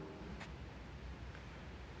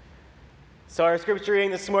So our scripture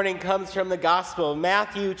reading this morning comes from the Gospel of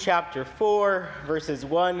Matthew chapter 4, verses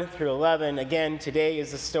 1 through 11. Again, today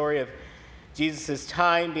is the story of Jesus'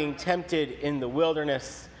 time being tempted in the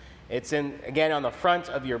wilderness. It's again on the front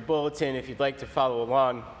of your bulletin if you'd like to follow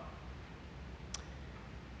along.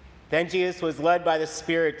 Then Jesus was led by the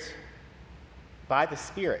Spirit,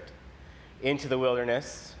 into the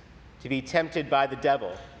wilderness to be tempted by the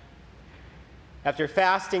devil. After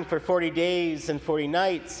fasting for 40 days and 40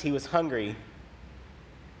 nights, he was hungry.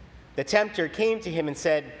 The tempter came to him and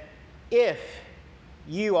said, "If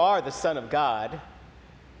you are the Son of God,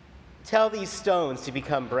 tell these stones to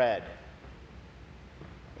become bread."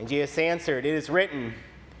 And Jesus answered, "It is written,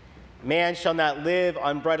 man shall not live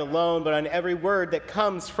on bread alone, but on every word that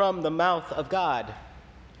comes from the mouth of God."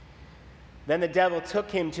 Then the devil took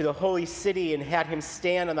him to the holy city and had him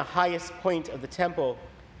stand on the highest point of the temple.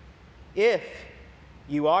 "If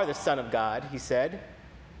you are the Son of God," he said,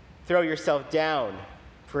 "throw yourself down,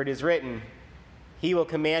 for it is written, he will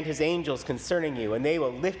command his angels concerning you, and they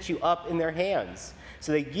will lift you up in their hands,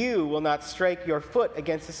 so that you will not strike your foot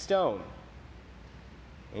against a stone."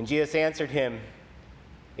 And Jesus answered him,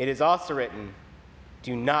 "It is also written,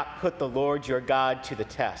 do not put the Lord your God to the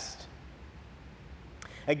test."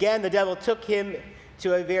 Again, the devil took him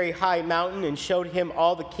to a very high mountain and showed him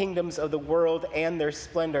all the kingdoms of the world and their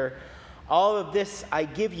splendor. "All of this I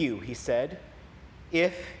give you," he said,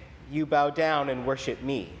 "if you bow down and worship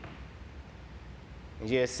me." And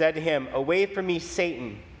Jesus said to him, "Away from me,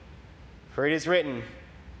 Satan, for it is written,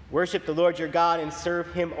 worship the Lord your God and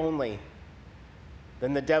serve him only."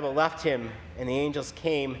 Then the devil left him, and the angels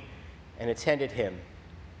came and attended him.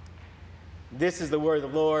 This is the word of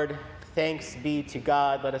the Lord. Thanks be to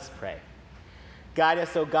God. Let us pray. Guide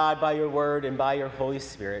us, O God, by your word and by your Holy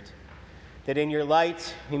Spirit, that in your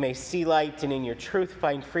light we may see light, and in your truth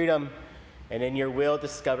find freedom, and in your will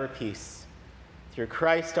discover peace. Through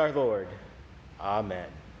Christ our Lord. Amen.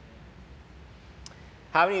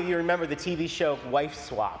 How many of you remember the TV show Wife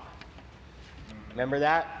Swap? Remember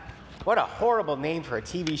that? What a horrible name for a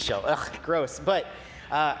TV show. Ugh, gross. But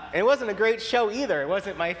it wasn't a great show either. It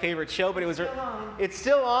wasn't my favorite show, but it was. It's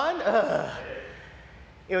still on? Ugh.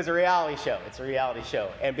 It was a reality show. It's a reality show.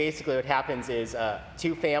 And basically what happens is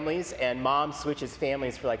two families, and mom switches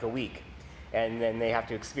families for like a week. And then they have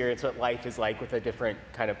to experience what life is like with a different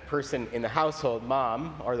kind of person in the household,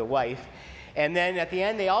 mom or the wife. And then at the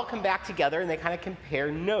end, they all come back together and they kind of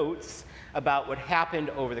compare notes about what happened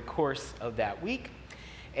over the course of that week.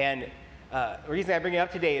 And the reason I bring it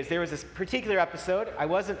up today is there was this particular episode. I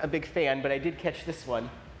wasn't a big fan, but I did catch this one.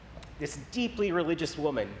 This deeply religious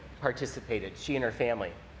woman participated, she and her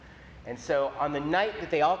family. And so on the night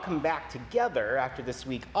that they all come back together after this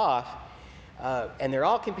week off, and they're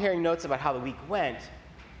all comparing notes about how the week went,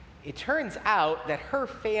 it turns out that her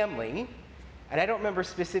family, and I don't remember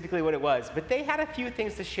specifically what it was, but they had a few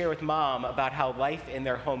things to share with mom about how life in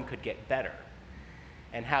their home could get better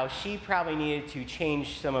and how she probably needed to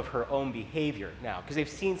change some of her own behavior now because they've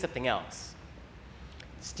seen something else.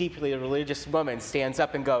 This deeply religious woman stands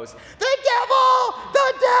up and goes, "The devil!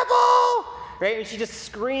 The devil!" Right? And she just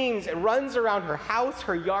screams and runs around her house,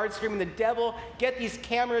 her yard, screaming, "The devil, get these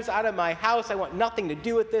cameras out of my house. I want nothing to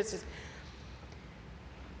do with this."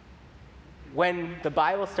 When the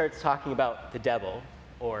Bible starts talking about the devil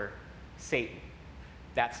or Satan,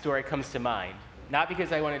 that story comes to mind. Not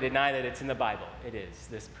because I want to deny that it's in the Bible. It is.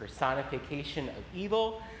 This personification of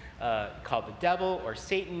evil called the devil or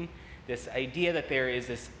Satan. This idea that there is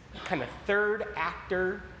this kind of third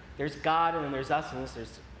actor. There's God and then there's us, and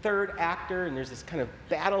there's third actor, and there's this kind of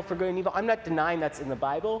battle for good and evil. I'm not denying that's in the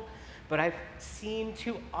Bible, but I've seen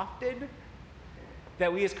too often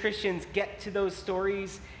that we as Christians get to those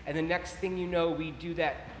stories, and the next thing you know, we do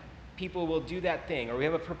that, people will do that thing, or we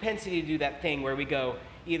have a propensity to do that thing where we go,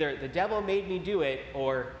 either the devil made me do it,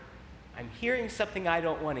 or I'm hearing something I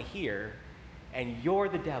don't want to hear, and you're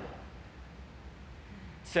the devil.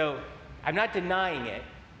 So I'm not denying it,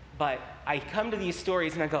 but I come to these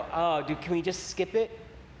stories and I go, oh, can we just skip it?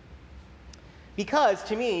 Because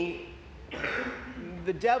to me,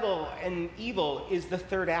 the devil and evil is the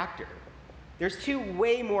third actor. There's two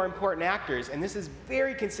way more important actors, and this is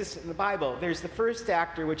very consistent in the Bible. There's the first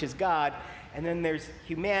actor, which is God, and then there's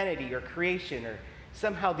humanity or creation or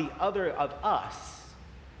somehow the other of us.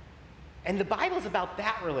 And the Bible's about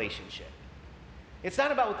that relationship. It's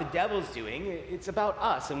not about what the devil's doing. It's about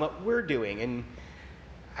us and what we're doing. And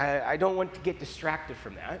I don't want to get distracted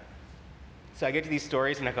from that. So I get to these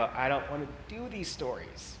stories and I go, I don't want to do these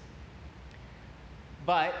stories.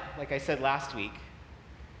 But, like I said last week,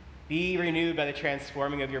 Be renewed by the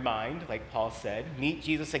transforming of your mind, like Paul said. Meet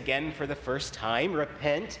Jesus again for the first time.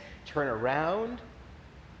 Repent, turn around.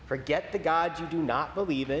 Forget the God you do not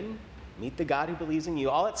believe in. Meet the God who believes in you.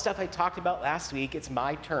 All that stuff I talked about last week, it's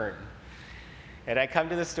my turn. And I come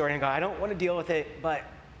to the story and go, I don't want to deal with it, but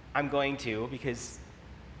I'm going to, because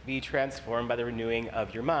be transformed by the renewing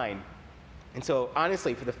of your mind. And so,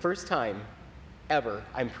 honestly, for the first time ever,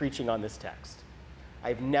 I'm preaching on this text.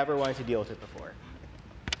 I've never wanted to deal with it before.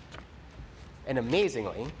 And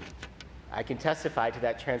amazingly, I can testify to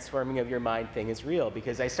that transforming of your mind thing is real,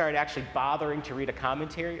 because I started actually bothering to read a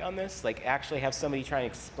commentary on this, like actually have somebody try and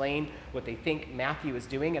explain what they think Matthew is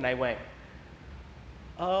doing, and I went,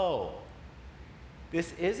 oh,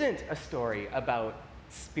 this isn't a story about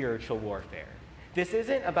spiritual warfare. This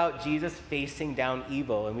isn't about Jesus facing down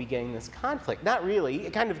evil and we getting this conflict. Not really.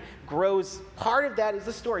 It kind of grows. Part of that is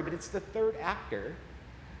the story, but it's the third actor.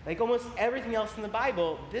 Like almost everything else in the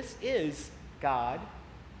Bible, this is God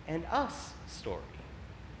and us story.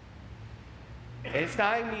 And it's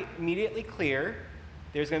not immediately clear.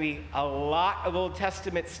 There's going to be a lot of Old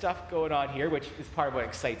Testament stuff going on here, which is part of what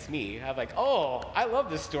excites me. I'm like, oh, I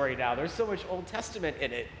love this story now. There's so much Old Testament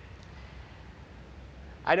in it.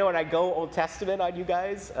 I know when I go Old Testament on you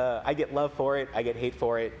guys, I get love for it, I get hate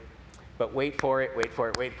for it, but wait for it, wait for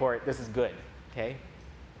it, wait for it. This is good, okay?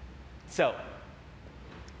 So,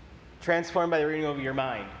 transformed by the renewing of your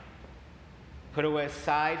mind. Put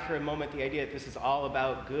aside for a moment the idea that this is all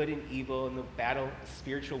about good and evil and the battle,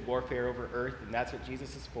 spiritual warfare over earth, and that's what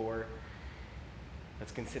Jesus is for.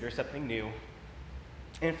 Let's consider something new.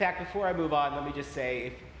 And in fact, before I move on, let me just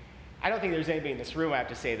say, I don't think there's anybody in this room I have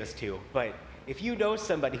to say this to, but if you know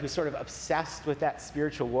somebody who's sort of obsessed with that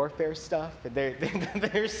spiritual warfare stuff, and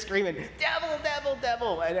they're screaming, devil, devil,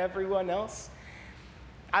 devil, at everyone else,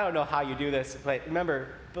 I don't know how you do this, but remember,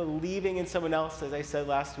 believing in someone else, as I said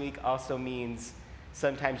last week, also means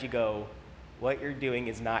sometimes you go, what you're doing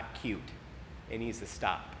is not cute. It needs to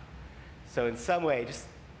stop. So in some way, just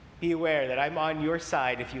be aware that I'm on your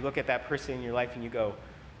side if you look at that person in your life and you go,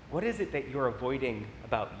 what is it that you're avoiding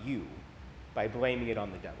about you by blaming it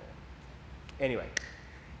on the devil? Anyway,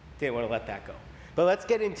 didn't want to let that go. But let's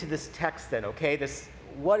get into this text then, okay?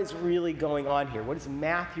 What is really going on here? What is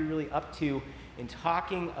Matthew really up to in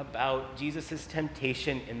talking about Jesus'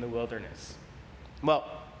 temptation in the wilderness?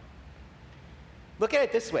 Well, look at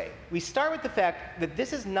it this way. We start with the fact that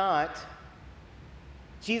this is not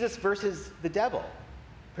Jesus versus the devil,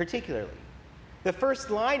 particularly. The first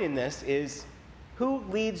line in this is, who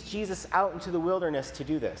leads Jesus out into the wilderness to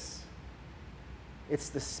do this? It's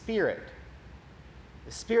the Spirit.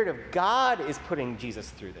 The Spirit of God is putting Jesus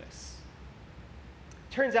through this.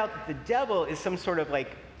 Turns out that the devil is some sort of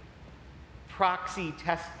like proxy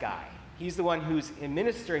test guy. He's the one who's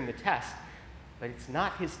administering the test, but it's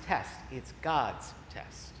not his test, it's God's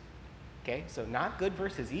test. Okay, so not good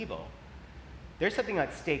versus evil. There's something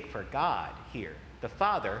at stake for God here. The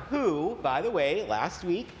Father, who, by the way, last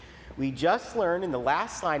week, we just learned in the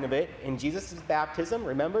last line of it, in Jesus' baptism,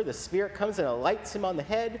 remember, the Spirit comes and alights him on the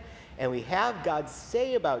head, and we have God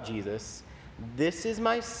say about Jesus, this is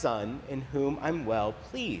my Son in whom I'm well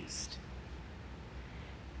pleased.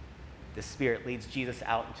 The Spirit leads Jesus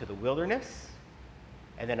out into the wilderness,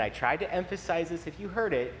 and then I tried to emphasize this if you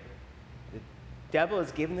heard it, the devil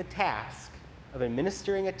is given the task of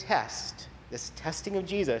administering a test, this testing of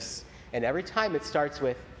Jesus, and every time it starts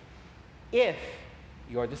with, if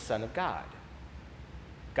you're the Son of God.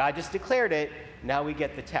 God just declared it, now we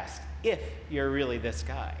get the test. If you're really this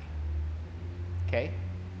guy. Okay?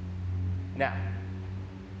 Now,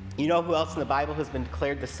 you know who else in the Bible has been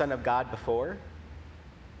declared the Son of God before?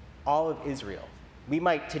 All of Israel. We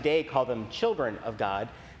might today call them children of God,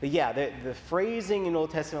 but yeah, the phrasing in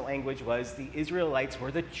Old Testament language was the Israelites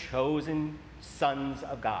were the chosen sons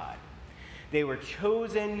of God. They were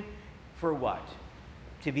chosen for what?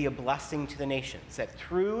 To be a blessing to the nations. That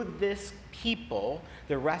through this people,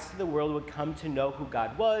 the rest of the world would come to know who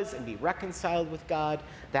God was and be reconciled with God.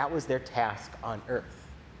 That was their task on earth.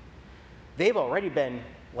 They've already been,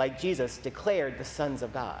 like Jesus, declared the sons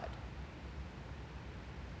of God.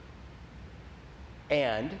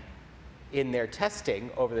 And in their testing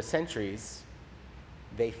over the centuries,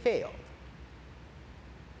 they failed.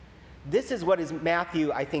 This is what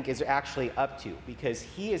Matthew, I think, is actually up to, because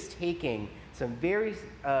he is taking some very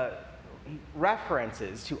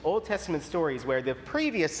references to Old Testament stories where the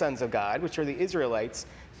previous sons of God, which are the Israelites,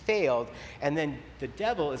 failed, and then the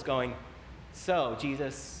devil is going, so,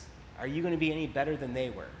 Jesus, are you going to be any better than they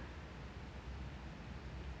were?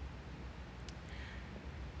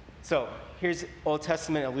 So here's Old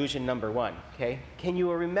Testament illusion number one, okay? Can you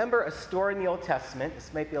remember a story in the Old Testament? This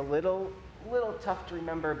might be a little tough to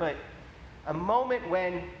remember, but a moment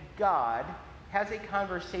when God has a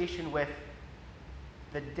conversation with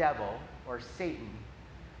the devil or Satan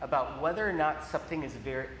about whether or not something is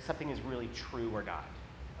really true or not,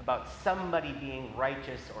 about somebody being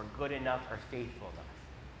righteous or good enough or faithful enough.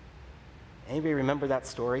 Anybody remember that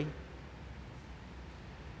story?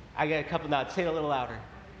 I got a couple nods. Say it a little louder.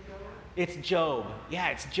 It's Job. Yeah,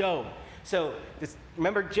 it's Job. So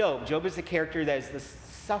remember Job. Job is the character that is the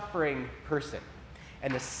suffering person.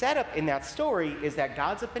 And the setup in that story is that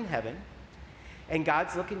God's up in heaven, and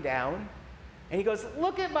God's looking down, and he goes,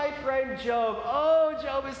 look at my friend Job. Oh,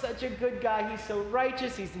 Job is such a good guy. He's so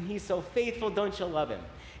righteous. He's so faithful. Don't you love him?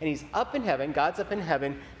 And he's up in heaven. God's up in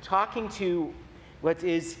heaven talking to what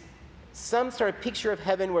is some sort of picture of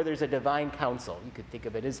heaven where there's a divine council. You could think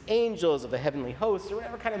of it as angels of the heavenly hosts or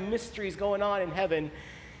whatever kind of mysteries going on in heaven.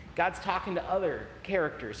 God's talking to other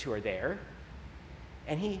characters who are there.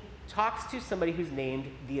 And he talks to somebody who's named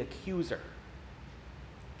the accuser.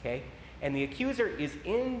 Okay? And the accuser is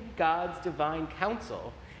in God's divine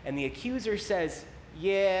council. And the accuser says,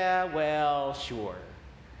 yeah, well, sure.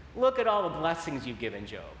 Look at all the blessings you've given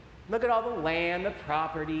Job. Look at all the land, the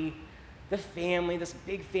property, the family, this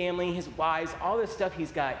big family, his wives, all this stuff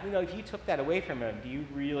he's got. You know, if you took that away from him, do you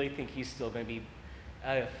really think he's still going to be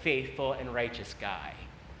a faithful and righteous guy?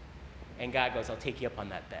 And God goes, I'll take you up on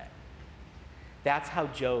that bet. That's how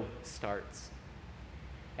Job starts.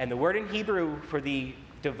 And the word in Hebrew for the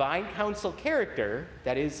divine counsel character,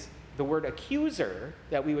 that is the word accuser,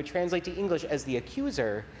 that we would translate to English as the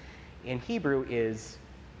accuser, in Hebrew is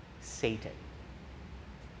Satan.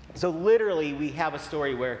 So literally, we have a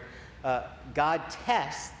story where God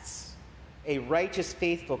tests a righteous,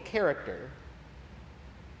 faithful character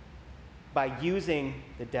by using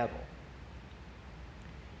the devil.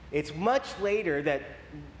 It's much later that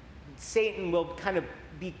Satan will kind of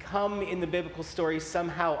become, in the biblical story,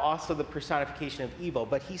 somehow also the personification of evil.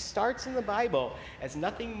 But he starts in the Bible as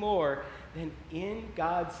nothing more than in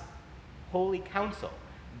God's holy counsel,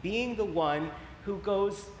 being the one who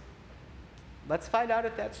goes, let's find out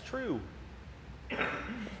if that's true.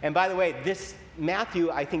 And by the way,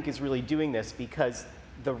 Matthew, I think, is really doing this because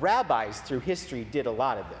the rabbis through history did a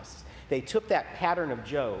lot of this. They took that pattern of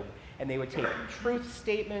Job and they would take truth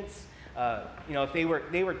statements. If they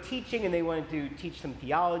were teaching and they wanted to teach them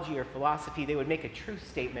theology or philosophy, they would make a truth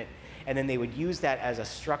statement and then they would use that as a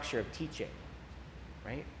structure of teaching,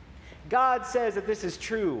 right? God says that this is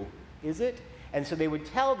true, is it? And so they would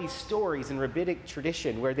tell these stories in rabbinic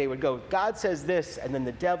tradition where they would go, God says this, and then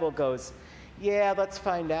the devil goes, yeah, let's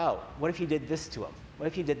find out. What if you did this to them? What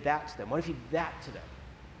if you did that to them? What if you did that to them?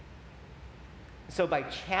 So by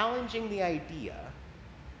challenging the idea,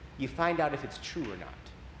 you find out if it's true or not.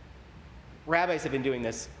 Rabbis have been doing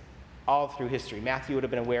this all through history. Matthew would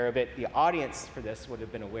have been aware of it. The audience for this would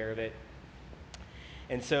have been aware of it.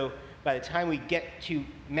 And so by the time we get to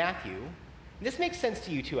Matthew, this makes sense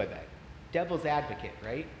to you too, I bet. Devil's advocate,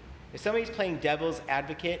 right? If somebody's playing devil's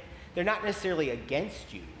advocate, they're not necessarily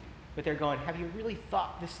against you, but they're going, have you really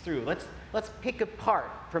thought this through? Let's pick apart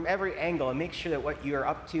from every angle and make sure that what you're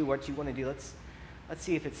up to, what you want to do, let's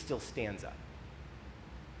see if it still stands up.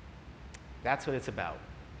 That's what it's about.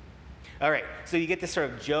 All right, so you get this sort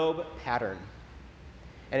of Job pattern.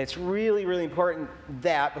 And it's really, really important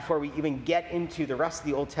that before we even get into the rest of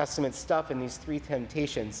the Old Testament stuff and these three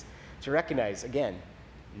temptations, to recognize, again,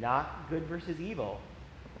 not good versus evil.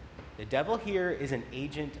 The devil here is an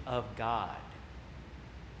agent of God,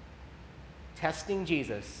 testing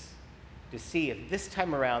Jesus to see if this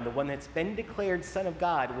time around the one that's been declared Son of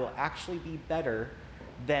God will actually be better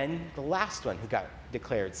than the last one who got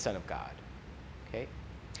declared Son of God. Okay?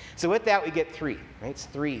 So with that, we get three, right? It's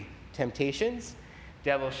three temptations.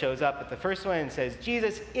 Devil shows up at the first one and says,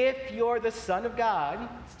 Jesus, if you're the Son of God,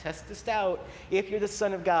 let's test this out. If you're the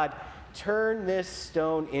Son of God, turn this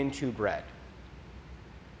stone into bread.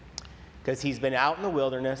 Because he's been out in the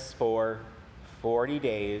wilderness for 40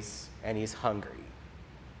 days and he's hungry.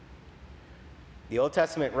 The Old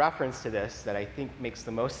Testament reference to this that I think makes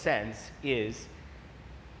the most sense is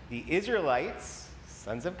the Israelites,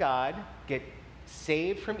 sons of God, get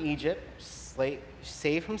saved from Egypt,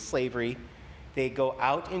 saved from slavery. They go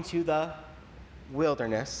out into the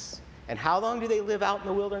wilderness. And how long do they live out in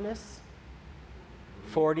the wilderness?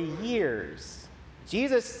 40 years.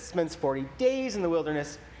 Jesus spends 40 days in the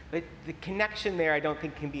wilderness, but the connection there I don't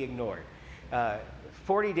think can be ignored.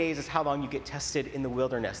 40 days is how long you get tested in the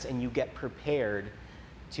wilderness and you get prepared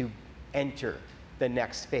to enter the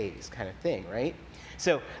next phase kind of thing, right?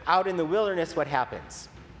 So out in the wilderness, what happens?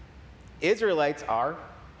 Israelites are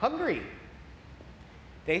hungry.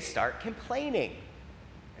 They start complaining.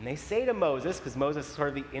 And they say to Moses, because Moses is sort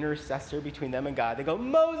of the intercessor between them and God, they go,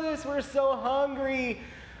 Moses, we're so hungry.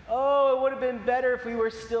 Oh, it would have been better if we were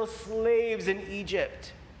still slaves in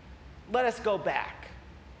Egypt. Let us go back.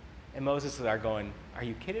 And Moses is going, are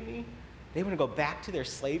you kidding me? They want to go back to their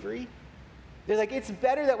slavery? They're like, it's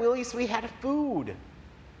better that at least we had food.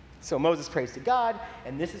 So Moses prays to God,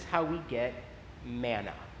 and this is how we get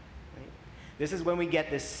manna. Right? This is when we get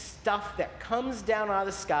this stuff that comes down out of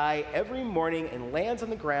the sky every morning and lands on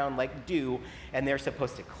the ground like dew, and they're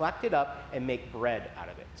supposed to collect it up and make bread out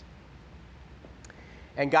of it.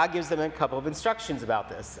 And God gives them a couple of instructions about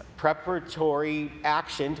this. Preparatory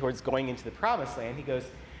action towards going into the promised land. He goes,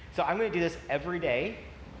 so I'm going to do this every day,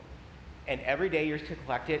 and every day you're to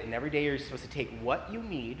collect it, and every day you're supposed to take what you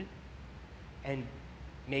need and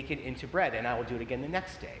make it into bread, and I will do it again the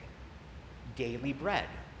next day. Daily bread,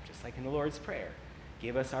 just like in the Lord's Prayer.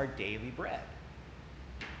 Give us our daily bread.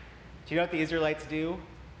 Do you know what the Israelites do?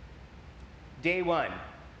 Day one,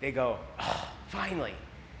 they go, oh, finally.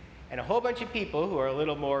 And a whole bunch of people who are a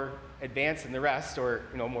little more advanced than the rest, or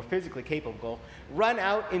more physically capable, run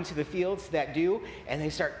out into the fields that do, and they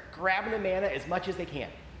start grabbing the manna as much as they can,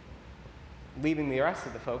 leaving the rest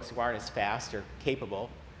of the folks who aren't as fast or capable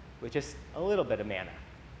with just a little bit of manna.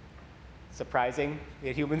 Surprising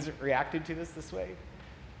that humans reacted to this way?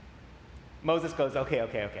 Moses goes,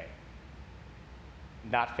 okay.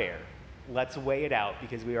 Not fair. Let's weigh it out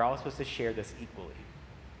because we are all supposed to share this equally.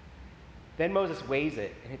 Then Moses weighs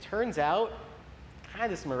it, and it turns out kind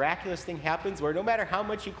of this miraculous thing happens where no matter how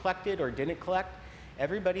much you collected or didn't collect,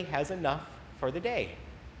 everybody has enough for the day.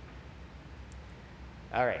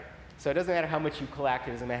 All right, so it doesn't matter how much you collect,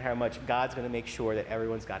 it doesn't matter how much, God's going to make sure that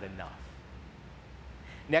everyone's got enough.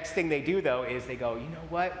 Next thing they do, though, is they go, you know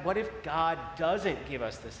what? What if God doesn't give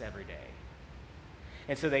us this every day?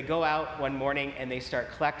 And so they go out one morning and they start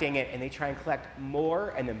collecting it, and they try and collect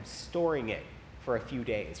more and then storing it for a few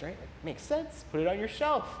days, right? Like, makes sense. Put it on your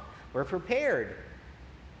shelf. We're prepared.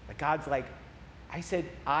 But God's like, I said,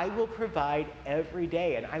 I will provide every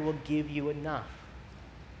day, and I will give you enough.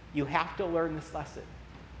 You have to learn this lesson.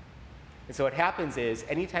 And so what happens is,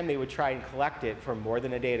 anytime they would try and collect it for more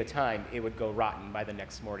than a day at a time, it would go rotten by the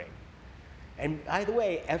next morning. And by the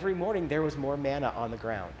way, every morning there was more manna on the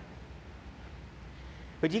ground.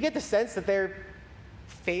 But you get the sense that they're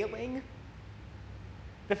failing?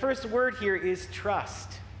 The first word here is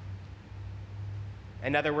trust.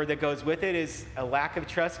 Another word that goes with it is a lack of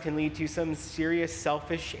trust can lead to some serious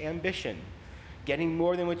selfish ambition, getting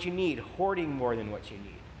more than what you need, hoarding more than what you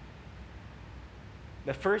need.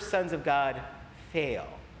 The first sons of God fail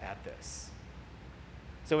at this.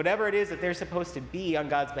 So whatever it is that they're supposed to be on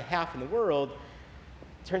God's behalf in the world,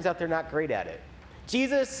 it turns out they're not great at it.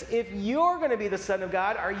 Jesus, if you're going to be the Son of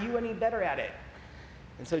God, are you any better at it?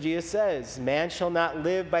 And so Jesus says, man shall not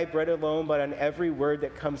live by bread alone, but on every word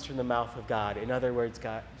that comes from the mouth of God. In other words,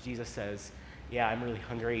 Jesus says, yeah, I'm really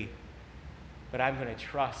hungry, but I'm going to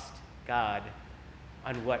trust God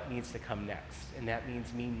on what needs to come next. And that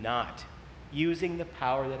means me not using the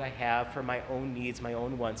power that I have for my own needs, my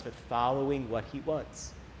own wants, but following what he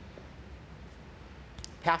wants.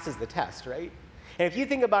 Passes the test, right? And if you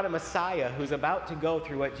think about a Messiah who's about to go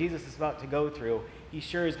through what Jesus is about to go through, he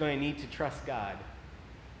sure is going to need to trust God.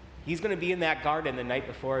 He's going to be in that garden the night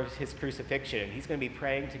before his crucifixion. He's going to be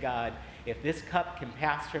praying to God, if this cup can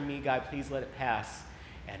pass from me, God, please let it pass.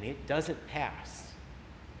 And it doesn't pass.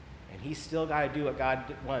 And he's still got to do what God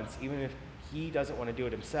wants, even if he doesn't want to do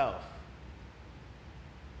it himself.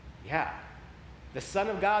 Yeah, the Son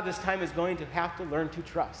of God this time is going to have to learn to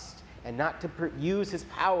trust and not to use his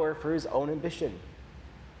power for his own ambition.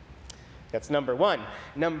 That's number one.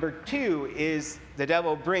 Number two is the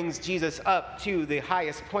devil brings Jesus up to the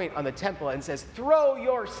highest point on the temple and says, throw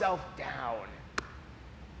yourself down.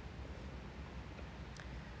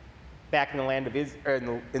 Back in the land of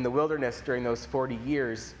Israel, in the wilderness during those 40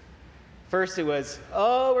 years, first it was,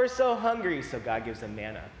 oh, we're so hungry, so God gives them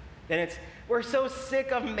manna. Then it's, we're so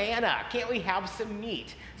sick of manna, can't we have some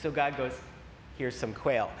meat? So God goes, here's some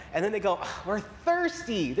quail. And then they go, oh, we're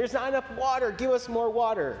thirsty, there's not enough water, give us more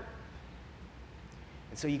water.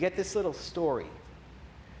 And so you get this little story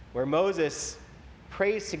where Moses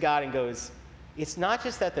prays to God and goes, it's not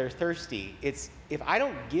just that they're thirsty, it's if I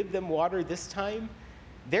don't give them water this time,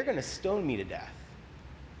 they're going to stone me to death.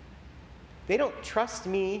 They don't trust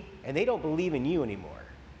me, and they don't believe in you anymore.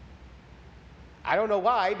 I don't know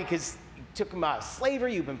why, because you took them out of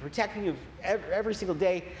slavery, you've been protecting them every single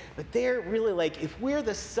day, but they're really like, if we're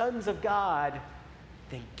the sons of God,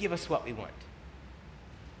 then give us what we want.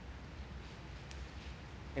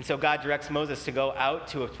 And so God directs Moses to go out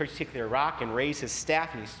to a particular rock and raise his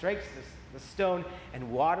staff, and he strikes the stone, and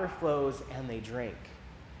water flows, and they drink.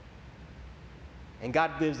 And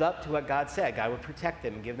God lives up to what God said. God would protect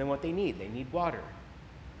them and give them what they need. They need water.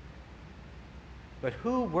 But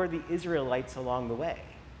who were the Israelites along the way?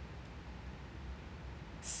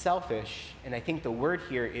 Selfish, and I think the word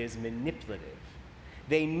here is manipulative.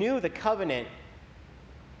 They knew the covenant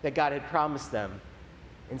that God had promised them.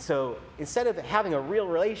 And so instead of having a real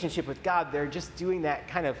relationship with God, they're just doing that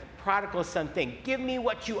kind of prodigal son thing. Give me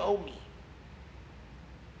what you owe me.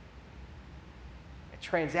 A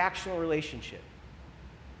transactional relationship.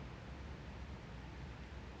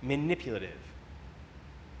 Manipulative.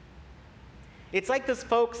 It's like those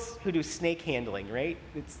folks who do snake handling, right?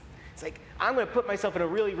 It's like, I'm going to put myself in a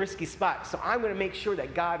really risky spot, so I'm going to make sure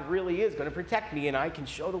that God really is going to protect me and I can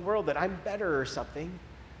show the world that I'm better or something.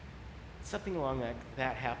 Something along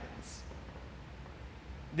that happens.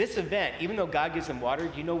 This event, even though God gives them water,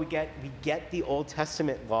 do you know we get the Old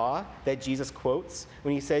Testament law that Jesus quotes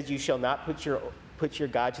when he says, you shall not put your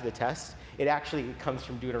God to the test? It actually comes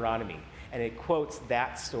from Deuteronomy, and it quotes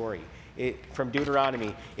that story. From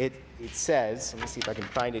Deuteronomy, it says, let me see if I can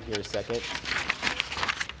find it here a second.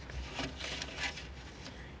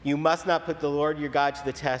 You must not put the Lord your God to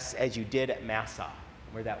the test as you did at Massah.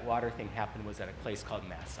 Where that water thing happened was at a place called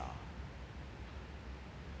Massah.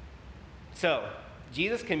 So,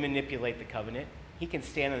 Jesus can manipulate the covenant. He can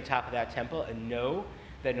stand on the top of that temple and know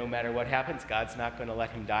that no matter what happens, God's not going to let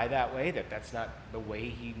him die that way, that's not the way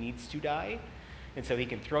he needs to die. And so he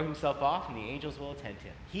can throw himself off and the angels will attend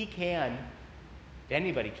him. He can,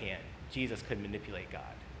 anybody can. Jesus could manipulate God.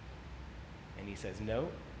 And he says, no,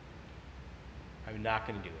 I'm not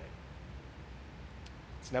going to do it.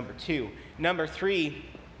 It's number two. Number three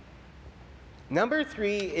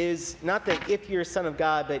is not that if you're a son of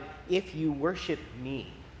God, but if you worship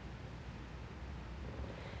me.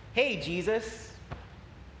 Hey, Jesus,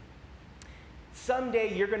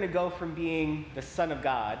 someday you're going to go from being the Son of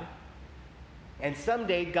God, and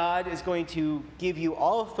someday God is going to give you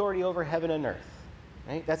all authority over heaven and earth.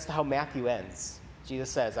 Right? That's how Matthew ends. Jesus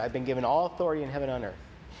says, I've been given all authority in heaven and on earth.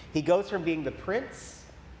 He goes from being the prince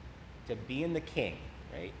to being the king,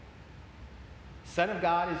 right? Son of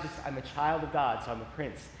God is just, I'm a child of God, so I'm a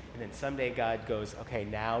prince. And then someday God goes, okay,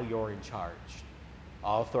 now you're in charge.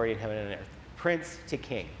 All authority in heaven and earth. Prince to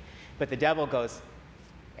king. But the devil goes,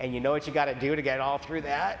 and you know what you got to do to get all through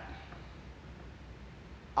that?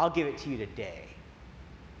 I'll give it to you today.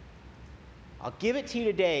 I'll give it to you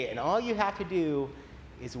today, and all you have to do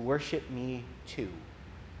is worship me too.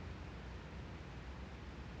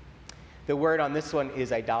 The word on this one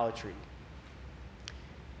is idolatry.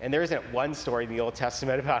 And there isn't one story in the Old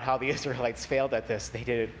Testament about how the Israelites failed at this. They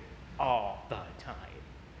did it all the time.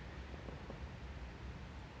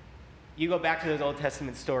 You go back to those Old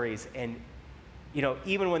Testament stories, and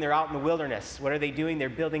even when they're out in the wilderness, what are they doing? They're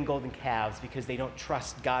building golden calves because they don't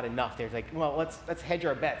trust God enough. They're like, well, let's hedge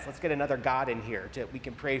our bets. Let's get another God in here that we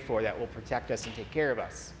can pray for that will protect us and take care of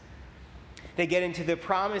us. They get into the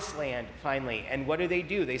promised land finally, and what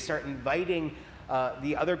do? They start inviting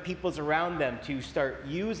the other peoples around them to start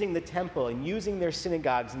using the temple and using their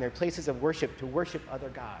synagogues and their places of worship to worship other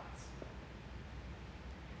gods.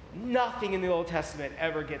 Nothing in the Old Testament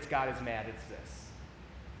ever gets God as mad as this.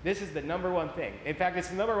 This is the number one thing. In fact, it's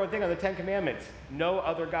the number one thing on the Ten Commandments. No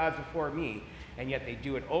other gods before me. And yet they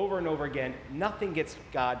do it over and over again. Nothing gets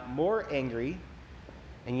God more angry.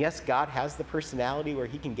 And yes, God has the personality where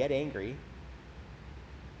he can get angry.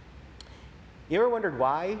 You ever wondered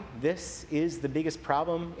why this is the biggest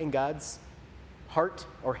problem in God's heart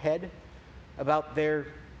or head about their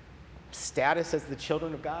status as the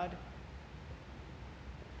children of God?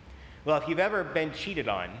 Well, if you've ever been cheated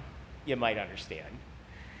on, you might understand.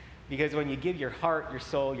 Because when you give your heart, your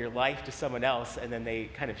soul, your life to someone else, and then they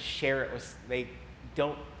kind of share it they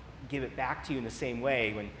don't give it back to you in the same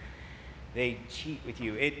way when they cheat with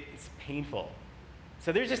you, it's painful.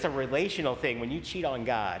 So there's just a relational thing. When you cheat on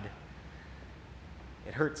God,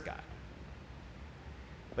 it hurts God.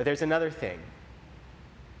 But there's another thing.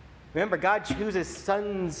 Remember, God chooses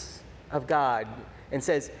sons of God and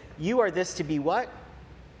says, you are this to be what?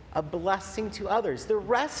 A blessing to others. The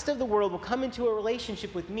rest of the world will come into a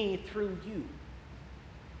relationship with me through you.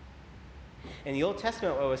 In the Old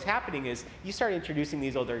Testament, what was happening is you start introducing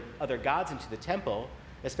these other gods into the temple,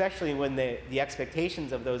 especially when the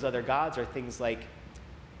expectations of those other gods are things like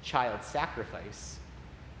child sacrifice.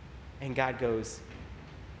 And God goes,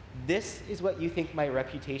 this is what you think my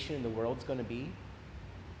reputation in the world's going to be?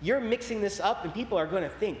 You're mixing this up, and people are going to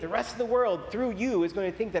think, the rest of the world, through you, is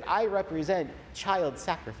going to think that I represent child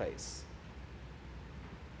sacrifice.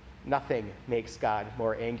 Nothing makes God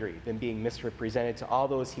more angry than being misrepresented to all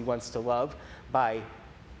those he wants to love by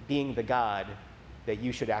being the God that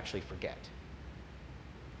you should actually forget.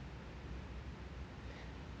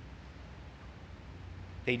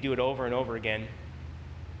 They do it over and over again.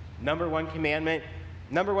 Number one commandment,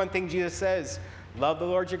 number one thing Jesus says, love the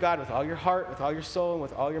Lord your God with all your heart, with all your soul, and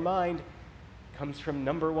with all your mind, comes from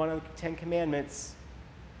number one of the 10 Commandments.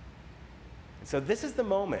 And so this is the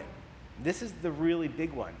moment. This is the really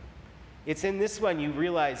big one. It's in this one you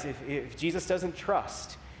realize if Jesus doesn't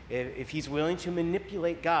trust, if he's willing to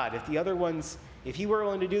manipulate God, if the other ones, if he were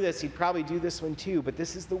willing to do this, he'd probably do this one too. But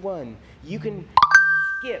this is the one. You can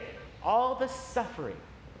skip all the suffering.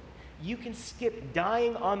 You can skip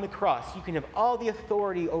dying on the cross. You can have all the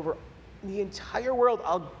authority over the entire world.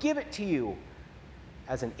 I'll give it to you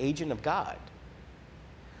as an agent of God.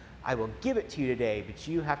 I will give it to you today, but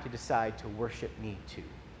you have to decide to worship me too.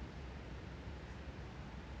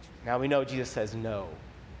 Now we know Jesus says no.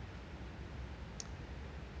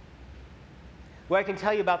 What I can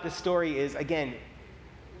tell you about this story is, again,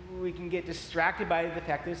 we can get distracted by the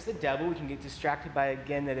fact that it's the devil. We can get distracted by,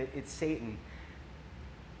 again, that it's Satan.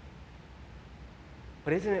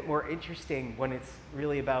 But isn't it more interesting when it's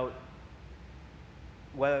really about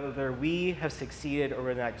whether we have succeeded or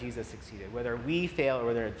whether or not Jesus succeeded, whether we fail or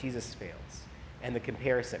whether or not Jesus fails, and the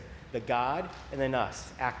comparison, the God and then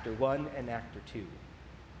us, actor one and actor two.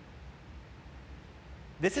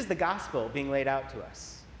 This is the gospel being laid out to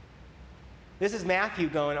us. This is Matthew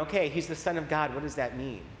going, okay, he's the Son of God. What does that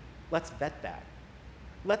mean? Let's vet that.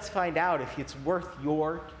 Let's find out if it's worth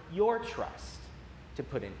your trust to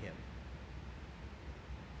put in him.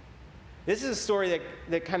 This is a story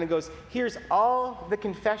that kind of goes, here's all the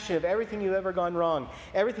confession of everything you've ever gone wrong,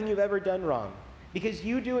 everything you've ever done wrong, because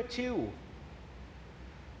you do it too.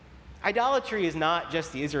 Idolatry is not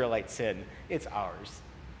just the Israelite sin, it's ours.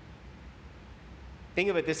 Think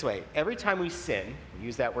of it this way. Every time we sin, we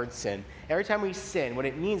use that word sin, every time we sin, what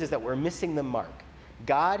it means is that we're missing the mark.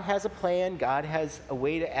 God has a plan, God has a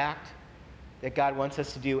way to act that God wants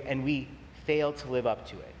us to do, and we fail to live up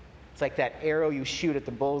to it. It's like that arrow you shoot at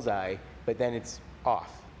the bullseye, but then it's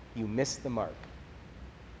off. You miss the mark.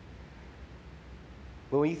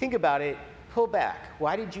 But when you think about it, pull back.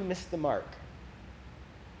 Why did you miss the mark?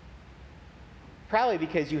 Probably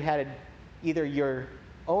because you had either your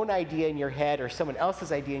own idea in your head or someone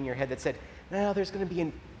else's idea in your head that said, no, there's going to be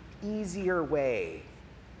an easier way.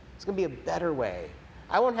 There's going to be a better way.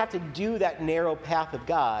 I won't have to do that narrow path of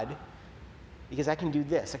God because I can do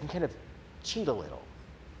this. I can kind of cheat a little.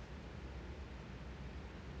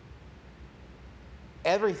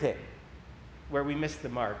 Everything where we miss the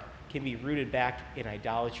mark can be rooted back in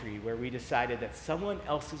idolatry, where we decided that someone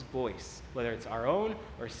else's voice, whether it's our own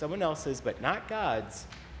or someone else's, but not God's,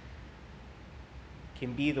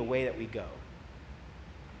 can be the way that we go.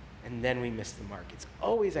 And then we miss the mark. It's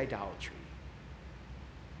always idolatry.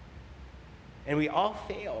 And we all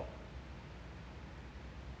fail.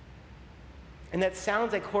 And that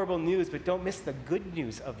sounds like horrible news, but don't miss the good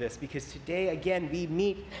news of this, because today, again, we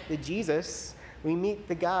meet the Jesus, we meet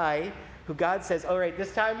the guy who God says, all right,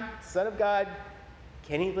 this time, Son of God,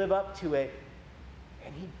 can he live up to it?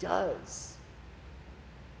 And he does.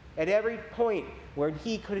 At every point where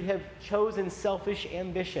he could have chosen selfish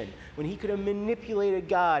ambition, when he could have manipulated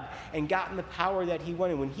God and gotten the power that he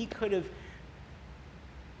wanted, when he could have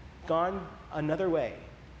gone another way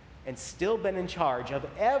and still been in charge of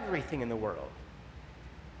everything in the world,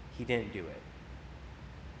 he didn't do it.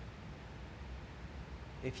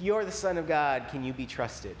 If you're the Son of God, can you be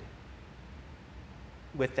trusted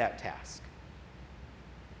with that task?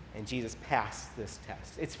 And Jesus passed this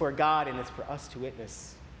test. It's for God and it's for us to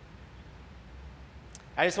witness.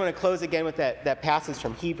 I just want to close again with that passage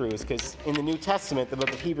from Hebrews, because in the New Testament, the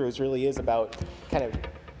book of Hebrews really is about kind of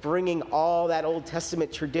bringing all that Old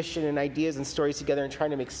Testament tradition and ideas and stories together and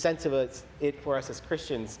trying to make sense of it for us as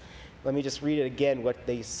Christians. Let me just read it again, what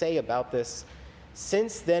they say about this.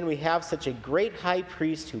 Since then we have such a great high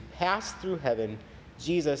priest who passed through heaven,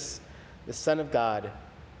 Jesus, the Son of God.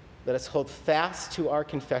 Let us hold fast to our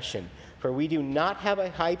confession, for we do not have a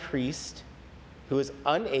high priest who is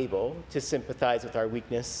unable to sympathize with our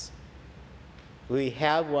weakness. We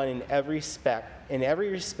have one in every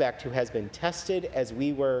respect who has been tested as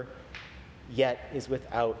we were, yet is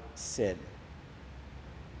without sin.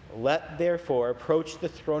 Let therefore approach the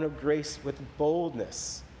throne of grace with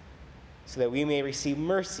boldness, so that we may receive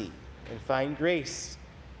mercy and find grace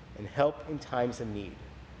and help in times of need.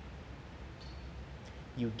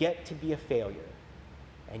 You get to be a failure,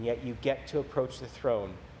 and yet you get to approach the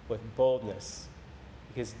throne with boldness,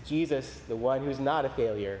 because Jesus, the one who's not a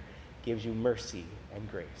failure, gives you mercy and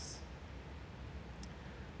grace.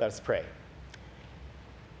 Let us pray.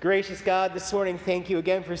 Gracious God, this morning, thank you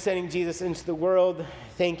again for sending Jesus into the world.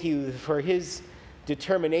 Thank you for his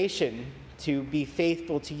determination to be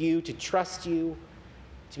faithful to you, to trust you,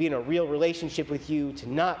 to be in a real relationship with you, to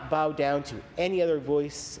not bow down to any other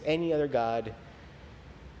voice, any other God.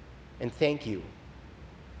 And thank you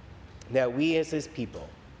that we as his people,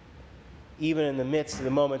 even in the midst of the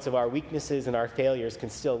moments of our weaknesses and our failures, can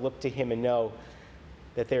still look to him and know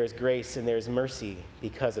that there is grace and there is mercy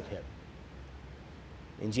because of him.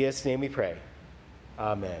 In Jesus' name we pray.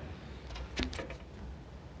 Amen.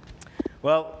 Well,